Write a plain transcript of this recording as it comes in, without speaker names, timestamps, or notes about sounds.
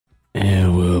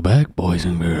And we're back, boys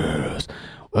and girls.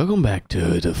 Welcome back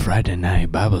to the Friday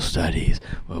Night Bible Studies,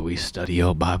 where we study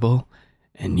your Bible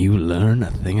and you learn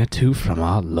a thing or two from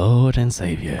our Lord and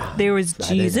Savior. There was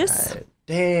Jesus.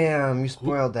 Damn, you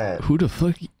spoiled that. Who the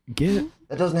fuck get it?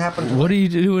 That doesn't happen. What are you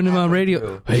doing in my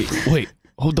radio? Wait,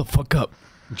 hold the fuck up.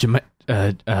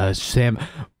 Sam,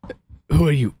 who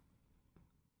are you?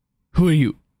 Who are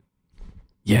you?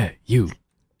 Yeah, you.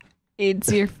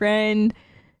 It's your friend,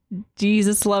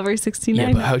 Jesus Lover 69.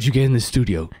 Yeah, but how'd you get in the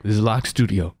studio? This is a locked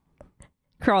studio.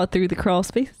 Crawl through the crawl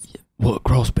space. What,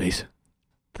 crawl space?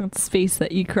 That's space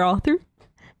that you crawl through.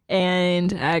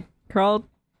 And I crawled,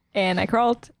 and I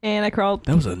crawled, and I crawled.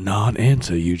 That was a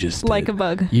non-answer you just did. Like a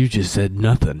bug. You just said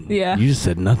nothing. Yeah. You just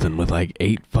said nothing with like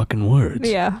 8 fucking words.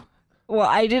 Yeah. Well,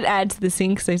 I did add to the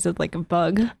scene because I said like a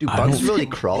bug. Do bugs really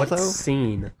crawl though?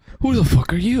 Scene. Who the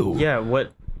fuck are you? Yeah,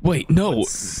 what Wait, no.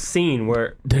 scene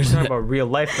where There's we're talking about real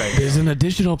life right now? There's an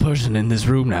additional person in this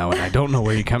room now, and I don't know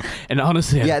where you come. And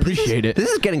honestly, I appreciate it. This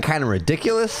is getting kind of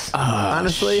ridiculous,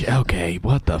 honestly. Okay,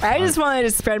 what the fuck? I just wanted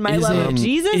to spread my love of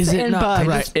Jesus Is it and not bugs.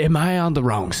 right? Am I on the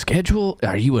wrong schedule?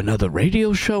 Are you another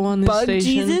radio show on this Bug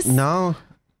station? Jesus? No,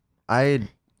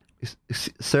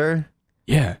 sir.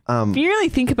 Yeah. If you really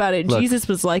think about it, Look. Jesus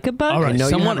was like a bug. All right, know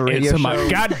you someone have a radio answer my show.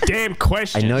 goddamn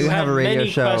question. I know you You have a radio many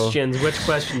show. questions. Which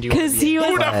question do you want? Because he was.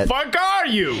 Who the fuck are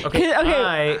you? Okay.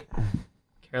 Okay.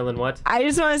 Carolyn, what? I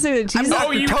just want to say that Jesus.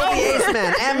 Oh, you know Tony her.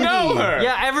 Aceman, MD. You know her.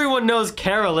 Yeah, everyone knows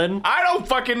Carolyn. I don't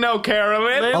fucking know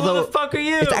Carolyn. Man, Although, who the fuck are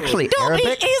you? It's actually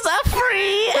Arabic. is a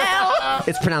free elf.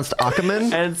 It's pronounced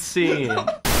Ackerman. And scene.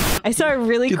 I saw a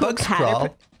really Do cool bugs caterpillar.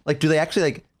 crawl? Like, do they actually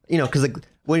like because like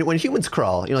when humans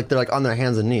crawl, like they're like on their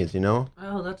hands and knees, Oh,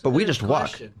 that's. But we just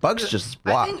walk. Bugs just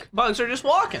I walk. think bugs are just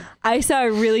walking. I saw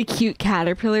a really cute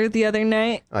caterpillar the other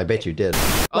night. I bet you did.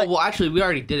 Oh well, actually, we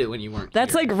already did it when you weren't.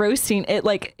 That's here. like roasting.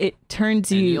 It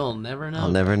turns And you you'll never know. I'll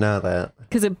never know that.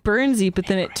 because it burns you, but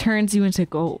then it turns you into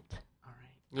gold. All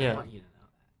right. I Yeah. want you to know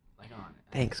that. Like on it.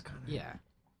 Thanks, Connor. Yeah.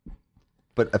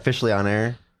 But officially on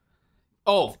air,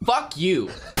 Oh, fuck you.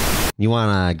 you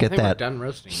wanna I get think we're that done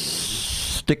roasting.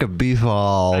 stick of beef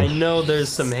all. I know there's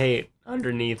some hate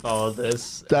underneath all of this.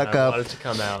 Stuck and I up. want it to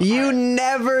come out. You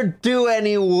never do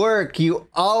any work. You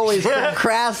always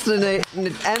procrastinate, and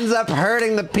it ends up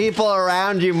hurting the people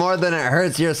around you more than it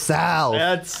hurts yourself.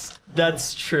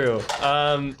 That's true.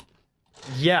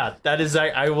 Yeah, that is.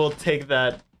 I will take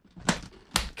that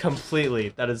completely.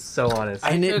 That is so honest.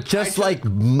 And it just like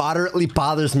moderately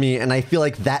bothers me, and I feel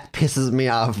like that pisses me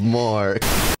off more.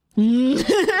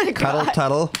 Cuddle,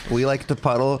 tuddle. We like to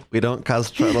puddle. We don't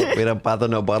cause trouble. We don't bother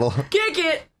no bottle. Kick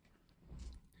it.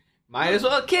 Might as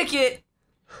well kick it.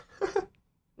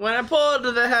 When I pulled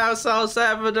to the house, all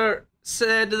Salvador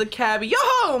said to the cabbie, "Yo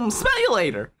home, smell you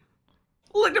later."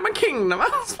 Look at my kingdom. I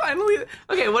was finally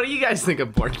okay. What do you guys think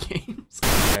of board games?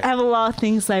 I have a lot of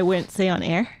things I wouldn't say on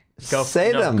air.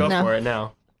 Say them. Go No. for it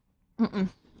now. All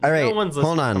right, No one's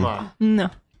hold listening. on. Come on. No.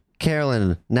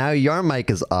 Carolyn, now your mic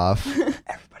is off.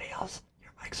 Everybody else,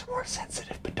 your mics are more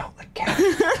sensitive, but don't let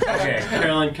Carolyn. Okay,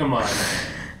 Carolyn, come on.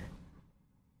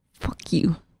 Fuck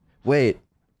you. Wait,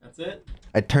 That's it?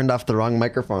 I turned off the wrong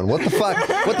microphone. What the fuck?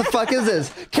 What the fuck is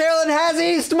this? Carolyn has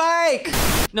East mic!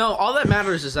 No, all that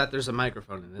matters is that there's a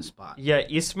microphone in this spot. Yeah,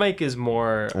 East Mike is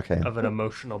more Okay. of an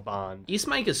emotional bond. East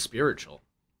Mike is spiritual.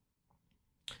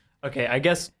 Okay, I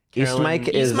guess East Carolyn Mike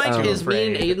East is, Mike is me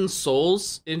and afraid. Aiden's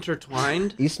souls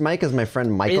intertwined East Mike is my friend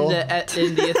in Michael. the He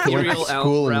went ethereal to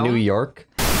school in realm. New York.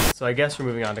 So I guess we're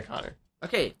moving on to Connor.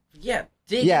 Okay, yeah,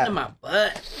 dig Yeah. into my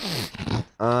butt.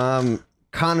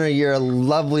 Connor, you're a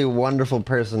lovely, wonderful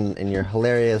person, and you're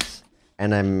hilarious,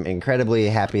 and I'm incredibly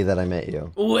happy that I met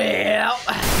you. Well,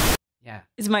 yeah,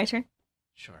 It's my turn.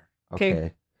 sure.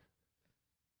 Okay.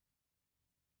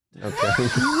 Okay.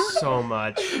 So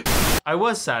much. I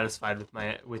was satisfied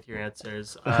with your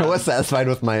answers. I was satisfied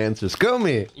with my answers. Go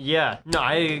me! Yeah, no,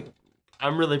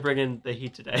 I'm really bringing the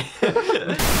heat today.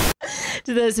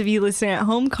 To those of you listening at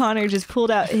home, Connor just pulled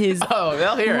out his Oh,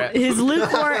 they'll hear it. his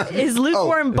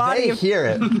lukewarm body They of hear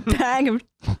it. bag of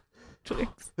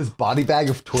Twix. His body bag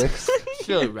of Twix.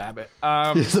 Silly rabbit.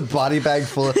 It's a body bag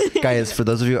full of... Guys, for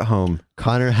those of you at home,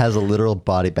 Connor has a literal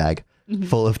body bag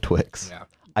full of Twix. Yeah.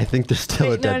 I think there's still a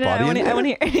Wait, dead body in there. I want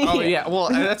to hear. Oh yeah. Well,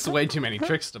 that's way too many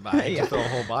tricks to buy. You throw a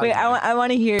whole body. Wait, I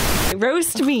want to hear.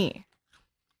 Roast me.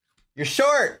 You're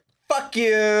short! Fuck you!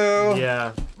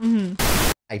 Yeah.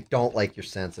 I don't like your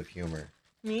sense of humor.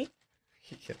 Me?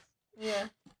 Yeah.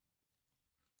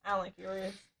 I don't like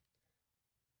yours.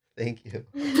 Thank you.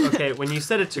 Okay, when you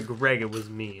said it to Greg, it was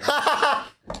me.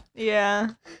 Yeah.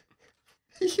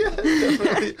 Yeah,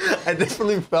 definitely. I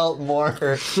definitely felt more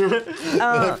hurt than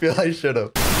I feel I should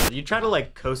have. You try to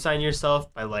like co-sign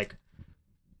yourself by like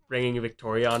bringing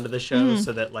Victoria onto the show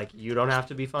so that like you don't have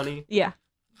to be funny. Yeah.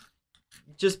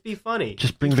 Just be funny.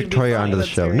 Just bring You can be Victoria funny. onto the That's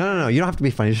show. very No. You don't have to be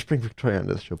funny. Just bring Victoria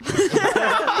onto the show, please.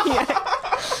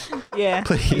 Yeah.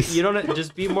 Please. You don't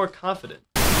just be more confident.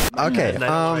 Okay. And I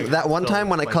don't, like, that one fill time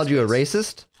when I white called you a space.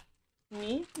 racist.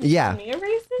 Me? Yeah. Me a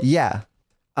racist? Yeah.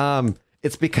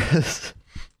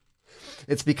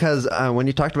 It's because when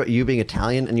you talked about you being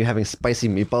Italian and you having spicy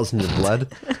meatballs in your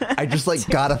blood, I just like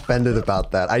got offended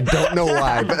about that. I don't know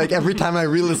why, but like every time I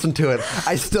re-listen to it,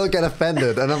 I still get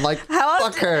offended, and I'm like,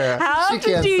 fuck her. How She often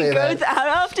can't do you say go? that.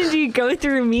 How often do you go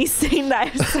through me saying that I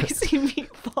have spicy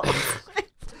meatballs?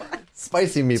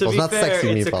 Spicy To meatballs, be not fair, sexy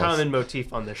it's meatballs. a common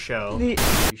motif on the show. The-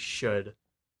 You should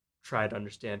try to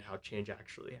understand how change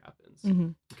actually happens,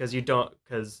 Mhm. because you don't.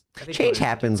 Because Change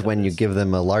happens when you give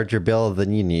them a larger bill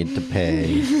than you need to pay.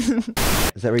 Is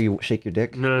that where you shake your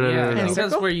dick? No, Yeah, I no. think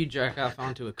that's where you jack off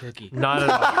onto a cookie. Not at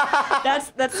all.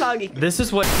 That's soggy. This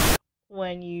is what.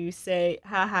 When you say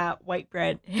haha white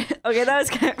bread. Okay, that was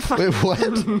kind of funny. Wait, what?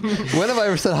 When have I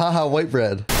ever said haha white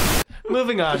bread?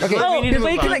 Moving on. Okay. Oh, We need to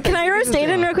wait, move on. can I roast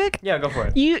Aiden real quick? Yeah, go for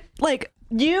it.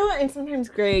 You and sometimes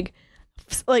Greg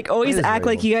always It is act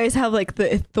very like you guys have like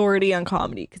the authority on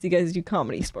comedy because you guys do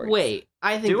comedy sports. Wait,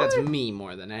 I think Do that's I? me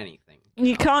more than anything.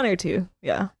 You Connor too.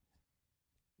 Yeah.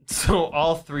 So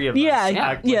all three of us Yeah,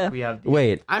 act yeah. like we have.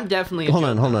 Wait, I'm definitely a Hold joke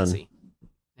on, hold on. Nazi,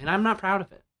 and I'm not proud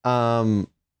of it.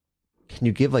 can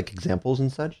you give like examples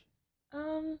and such?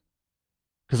 Um.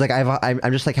 Because like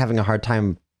I'm just like having a hard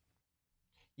time.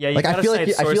 Yeah, you Like, I gotta feel like cite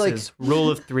you- I feel like- sources. Rule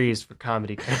of threes for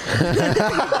comedy.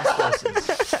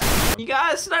 You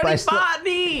guys study But I still-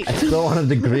 botany. I still want a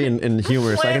degree in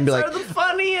humor, so I can be like, Plants are the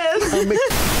funniest. I'll make-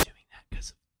 Doing that because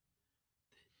of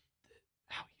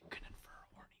how you can infer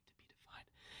horny to be defined.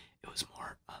 It was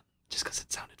more just because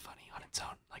it sounded funny on its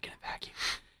own, like in a vacuum.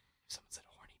 If someone said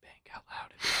horny bank out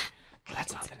loud, it'd be like, well,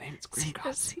 that's not the name. It's green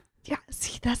goss.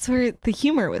 See, that's where the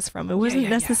humor was from. It wasn't yeah.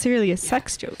 necessarily a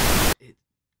sex joke.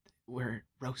 We're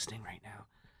roasting right now,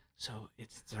 so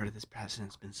it's sort of this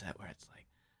precedent's been set where it's like,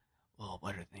 well,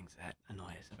 what are things that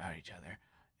annoy us about each other?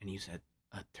 And you said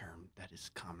a term that is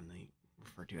commonly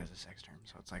referred to as a sex term,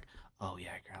 so it's like, oh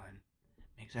yeah, Carolyn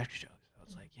makes sex jokes. So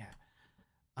it's like, yeah.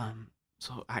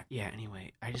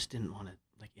 Anyway, I just didn't want to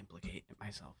like implicate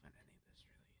myself in any of this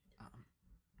really.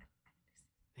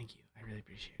 Thank you. I really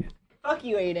appreciate it. Fuck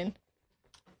you, Aiden.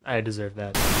 I deserve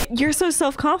that. You're so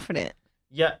self-confident.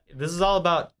 Yeah, this is all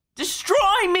about. Destroy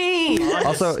me!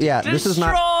 Also, yeah, this is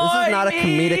not a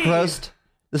comedic me! roast.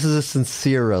 This is a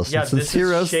sincere roast. Yeah, and this sincere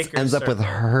is roast shaker ends up with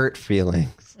circle. hurt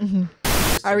feelings.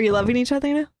 Are we loving each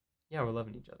other now? Yeah, we're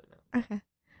loving each other now. Okay.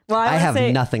 Well, I I have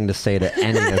say, nothing to say to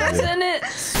any of you. Isn't it?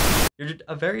 You're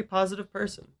a very positive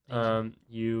person.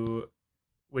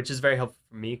 Which is very helpful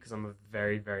for me because I'm a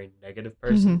very, very negative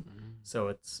person. So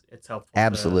it's helpful.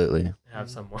 Absolutely. To have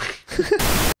someone.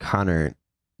 Connor,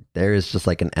 there is just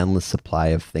like an endless supply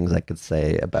of things I could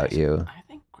say about you. I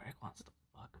think Greg wants to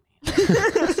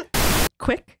fuck me.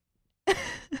 quick.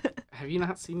 Have you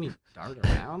not seen me dart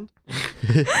around?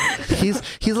 he's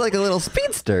like a little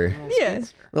speedster. Yeah.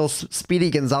 Little Speedy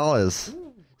Gonzalez.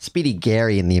 Speedy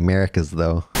Gary in the Americas,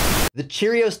 though. The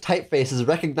Cheerios typeface is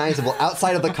recognizable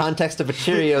outside of the context of a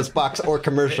Cheerios box or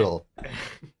commercial.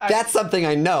 That's something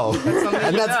I know, something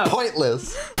and you that's know.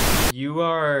 pointless. You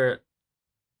are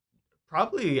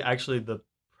probably actually the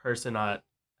person at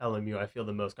LMU I feel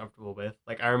the most comfortable with.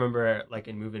 Like I remember like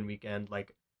in move-in weekend,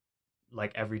 like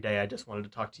every day I just wanted to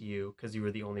talk to you because you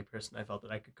were the only person I felt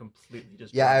that I could completely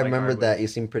just Yeah, drop I my remember guard that. with. You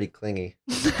seem pretty clingy.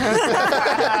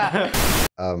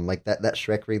 Like that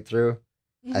Shrek read through.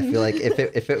 I feel like if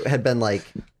it had been like,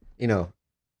 you know,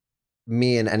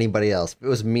 me and anybody else, if it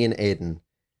was me and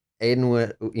Aiden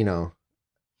would, you know,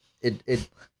 it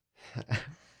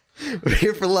we're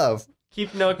here for love.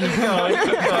 Keep going. Keep going.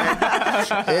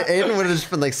 Aiden would have just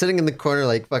been like sitting in the corner,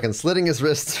 like fucking slitting his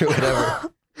wrists or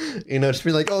whatever. You know, just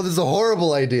being like, "Oh, this is a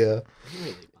horrible idea."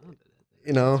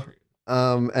 You know,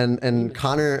 and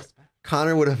Connor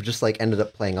would have just like ended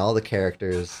up playing all the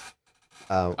characters.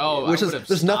 Which I is would've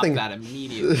there's stopped nothing that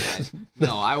immediately. guys.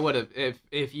 No, I would have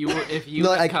if you No,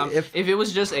 had like, come if- if it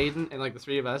was just Aiden and like the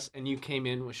three of us and you came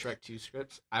in with Shrek 2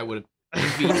 scripts, I would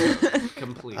have beat you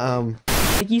completely.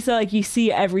 Like you said, like you see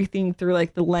everything through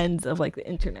like the lens of like the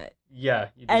internet, Yeah.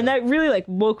 You and did. that really like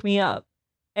woke me up.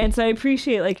 And so I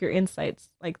appreciate like your insights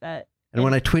like that. And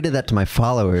when I tweeted that to my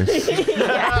followers,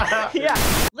 Yeah.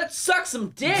 Let's suck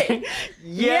some dick.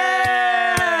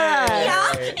 Yeah.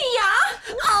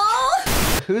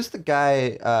 who's the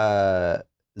guy?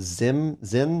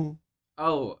 Zin?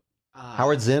 Oh,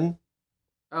 Howard Zinn?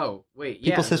 Oh, wait.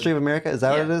 Yeah. People's History of America? Is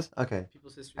that what Yeah. it is? Okay.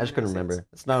 People's History. I just couldn't United remember.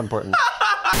 It's not important.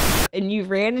 And you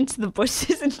ran into the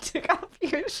bushes and took off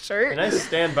your shirt. And I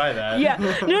stand by that. Yeah.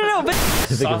 No, but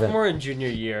Sophomore and junior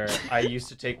year, I used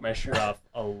to take my shirt off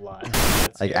a lot.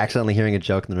 That's Like scary. accidentally hearing a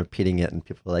joke and then repeating it, and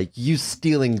people are like, "You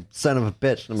stealing son of a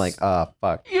bitch!" And I'm like, "Oh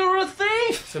fuck." You're a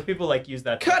thief! So people like use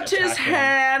that. to, Cut like, his attack him.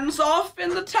 hands off in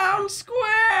the town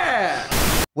square!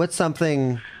 What's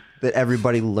something that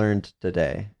everybody learned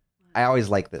today? I always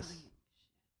like this.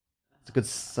 It's a good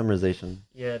summarization.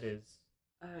 Yeah, it is.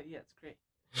 Yeah, it's great.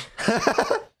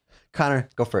 Connor,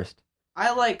 go first.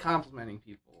 I like complimenting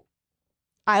people.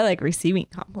 I like receiving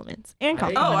compliments and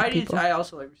complimenting I do. people. I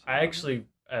also like receiving I actually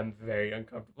am very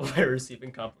uncomfortable by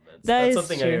receiving compliments. That That's is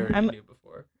something I true. already I'm- knew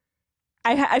before.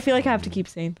 I feel like I have to keep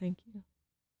saying thank you,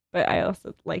 but I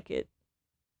also like it.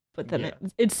 But then Yeah.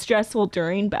 it's stressful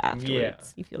during, but afterwards Yeah.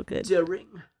 you feel good. during.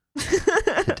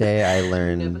 Today I Never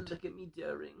learned look at me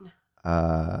during.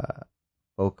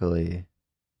 vocally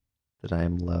that I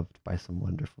am loved by some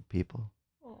wonderful people.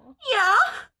 Yeah.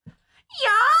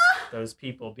 Yeah. Those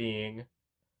people being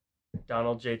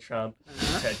Donald J. Trump,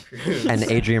 Uh-huh. Ted Cruz, And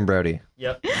Adrian Brody.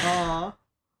 Yep. Aw.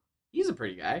 He's a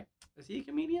pretty guy. Is he a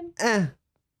comedian?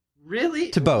 Really?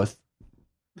 To both.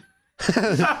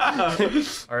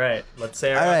 All right, let's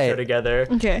say our All outro right. together.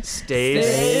 Okay. Stay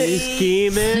Stay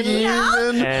scheming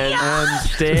Steven and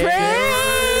stay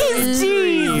Praise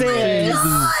Jesus.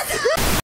 Jesus.